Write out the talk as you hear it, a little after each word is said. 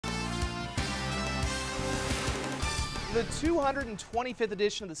The 225th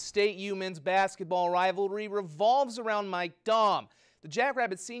edition of the State U men's basketball rivalry revolves around Mike Daum. The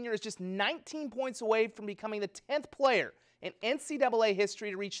Jackrabbit senior is just 19 points away from becoming the 10th player in NCAA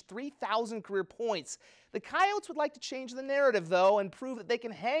history to reach 3,000 career points. The Coyotes would like to change the narrative, though, and prove that they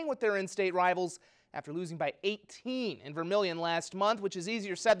can hang with their in-state rivals after losing by 18 in Vermillion last month, which is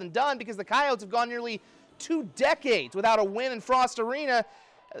easier said than done because the Coyotes have gone nearly 2 decades without a win in Frost Arena.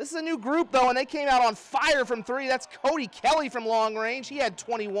 This is a new group, though, and they came out on fire from 3. That's Cody Kelly from long range. He had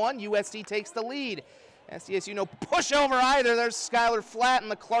 21. USD takes the lead. SDSU no pushover either. There's Skylar Flatt and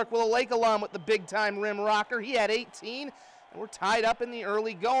the Clark-Willow Lake alum with the big-time rim rocker. He had 18, and we're tied up in the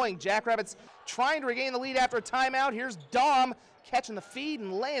early going. Jackrabbits trying to regain the lead after a timeout. Here's Daum catching the feed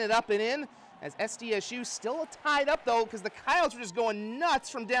and laying it up and in, as SDSU still tied up, though, because the Coyotes were just going nuts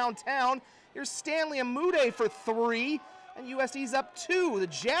from downtown. Here's Stanley Amude for 3. And USD's up 2. The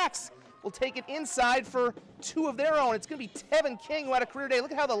Jacks will take it inside for 2 of their own. It's going to be Tevin King, who had a career day.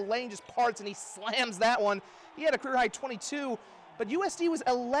 Look at how the lane just parts and he slams that one. He had a career high 22, but USD was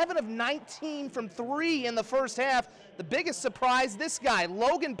 11 of 19 from 3 in the first half. The biggest surprise, this guy,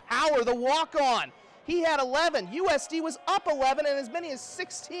 Logan Power, the walk-on. He had 11. USD was up 11 and as many as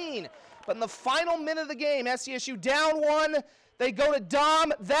 16. But in the final minute of the game, SDSU down 1. They go to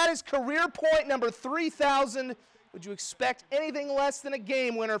Daum. That is career point number 3,000. Would you expect anything less than a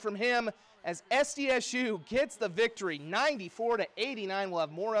game winner from him as SDSU gets the victory, 94-89. We'll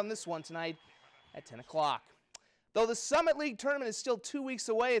have more on this one tonight at 10 o'clock. Though the Summit League tournament is still 2 weeks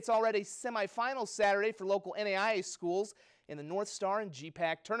away, it's already semifinal Saturday for local NAIA schools in the North Star and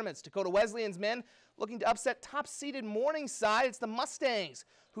GPAC tournaments. Dakota Wesleyan's men looking to upset top-seeded Morningside. It's the Mustangs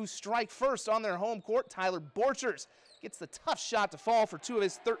who strike first on their home court. Tyler Borchers gets the tough shot to fall for 2 of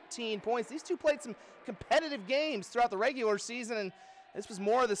his 13 points. These two played some competitive games throughout the regular season, and this was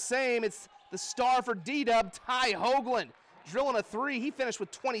more of the same. It's the star for D-Dub, Ty Hoagland, drilling a 3. He finished with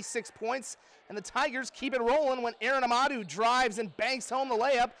 26 points, and the Tigers keep it rolling when Aaron Amadu drives and banks home the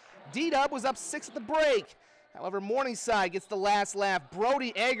layup. D-Dub was up 6 at the break. However, Morningside gets the last laugh.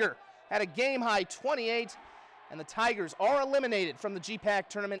 Brody Egger had a game-high 28, and the Tigers are eliminated from the GPAC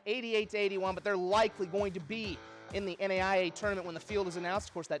tournament 88-81, but they're likely going to be in the NAIA tournament when the field is announced.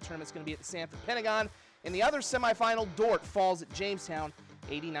 Of course, that tournament's going to be at the Sanford Pentagon. In the other semifinal, Dordt falls at Jamestown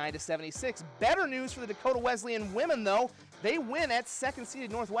 89-76. Better news for the Dakota Wesleyan women, though. They win at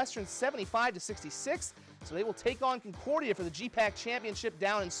second-seeded Northwestern 75-66, so they will take on Concordia for the GPAC championship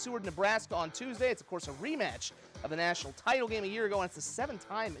down in Seward, Nebraska on Tuesday. It's, of course, a rematch of the national title game a year ago, and it's the 7th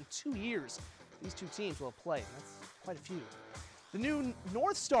time in 2 years these two teams will have played. That's quite a few. The new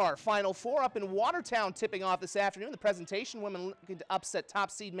North Star Final Four up in Watertown tipping off this afternoon. The presentation women looking to upset top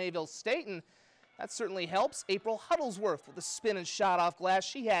seed Mayville State, and that certainly helps. April Huddlesworth with the spin and shot off glass.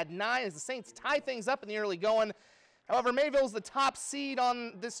 She had 9 as the Saints tie things up in the early going. However, Mayville's the top seed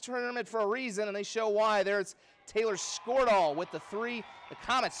on this tournament for a reason, and they show why. There's Taylor Skordal with the 3. The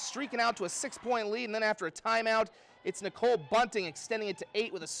Comets streaking out to a 6-point lead, and then after a timeout, it's Nicole Bunting extending it to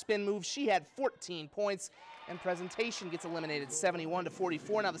 8 with a spin move. She had 14 points, and presentation gets eliminated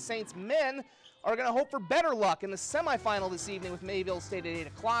 71-44. Now the Saints men are going to hope for better luck in the semifinal this evening with Mayville State at 8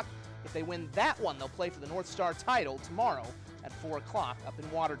 o'clock. If they win that one, they'll play for the North Star title tomorrow at 4 o'clock up in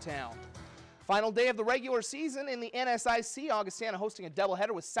Watertown. Final day of the regular season in the NSIC. Augustana hosting a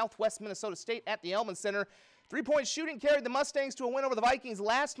doubleheader with Southwest Minnesota State at the Elman Center. 3-point shooting carried the Mustangs to a win over the Vikings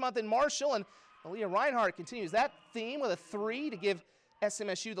last month in Marshall, and Aaliyah Reinhardt continues that theme with a 3 to give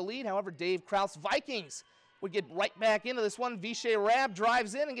SMSU the lead. However, Dave Krause Vikings would get right back into this one. Vishay Rab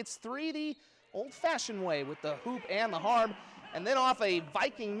drives in and gets 3 the old-fashioned way with the hoop and the harm. And then off a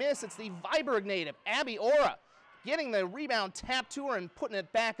Viking miss, it's the Viborg native, Abby Ora, getting the rebound tapped to her and putting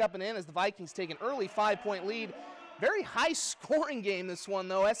it back up and in as the Vikings take an early 5-point lead. Very high-scoring game, this one,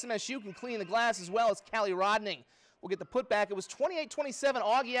 though. SMSU can clean the glass as well as Callie Rodning will get the putback. It was 28-27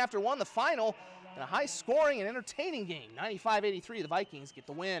 Augie after one, the final, and a high-scoring and entertaining game. 95-83, the Vikings get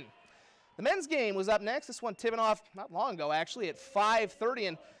the win. The men's game was up next. This one tipping off not long ago, actually, at 5:30,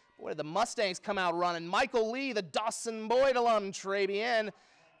 and boy, did the Mustangs come out running. Michael Lee, the Dawson Boyd alum, Trabian,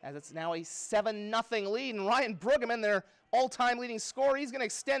 as it's now a 7-0 lead, and Ryan Brueggemann, their all-time leading scorer, he's going to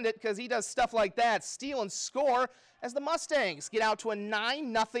extend it because he does stuff like that, steal and score, as the Mustangs get out to a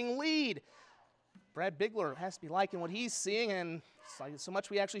 9-0 lead. Brad Bigler has to be liking what he's seeing, and so much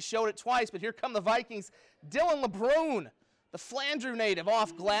we actually showed it twice, but here come the Vikings. Dylan LeBrun, the Flandreau native,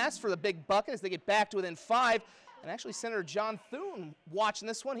 off glass for the big bucket as they get back to within 5. And actually, Senator John Thune watching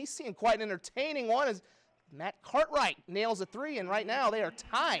this one, he's seeing quite an entertaining one as Matt Cartwright nails a 3, and right now they are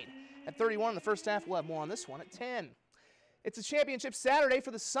tied at 31 in the first half. We'll have more on this one at 10. It's a championship Saturday for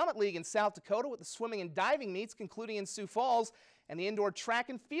the Summit League in South Dakota, with the swimming and diving meets concluding in Sioux Falls and the indoor track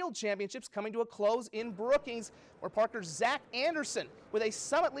and field championships coming to a close in Brookings, where Parker's Zach Anderson, with a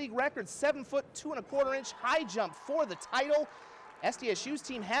Summit League record 7-foot 2¼ high jump for the title. SDSU's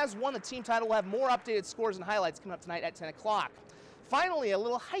team has won the team title. We'll have more updated scores and highlights coming up tonight at 10 o'clock. Finally, a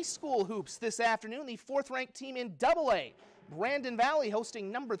little high school hoops this afternoon. The 4th-ranked team in AA, Brandon Valley,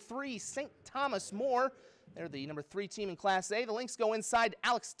 hosting number 3 St. Thomas More. They're the number 3 team in Class A. The Lynx go inside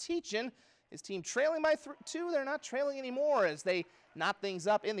Alex Teachin. His team trailing by 2. They're not trailing anymore as they knot things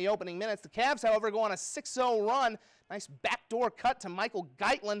up in the opening minutes. The Cavs, however, go on a 6-0 run. Nice backdoor cut to Michael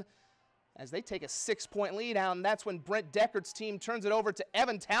Geitlin as they take a 6-point lead out, and that's when Brent Deckert's team turns it over to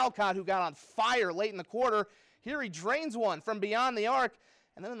Evan Talcott, who got on fire late in the quarter. Here he drains one from beyond the arc,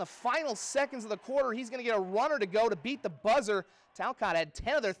 and then in the final seconds of the quarter, he's going to get a runner to go to beat the buzzer. Talcott had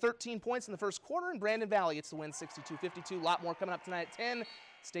 10 of their 13 points in the first quarter, and Brandon Valley gets the win 62-52. A lot more coming up tonight at 10.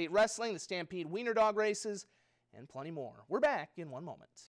 State wrestling, the Stampede Wiener Dog races, and plenty more. We're back in one moment.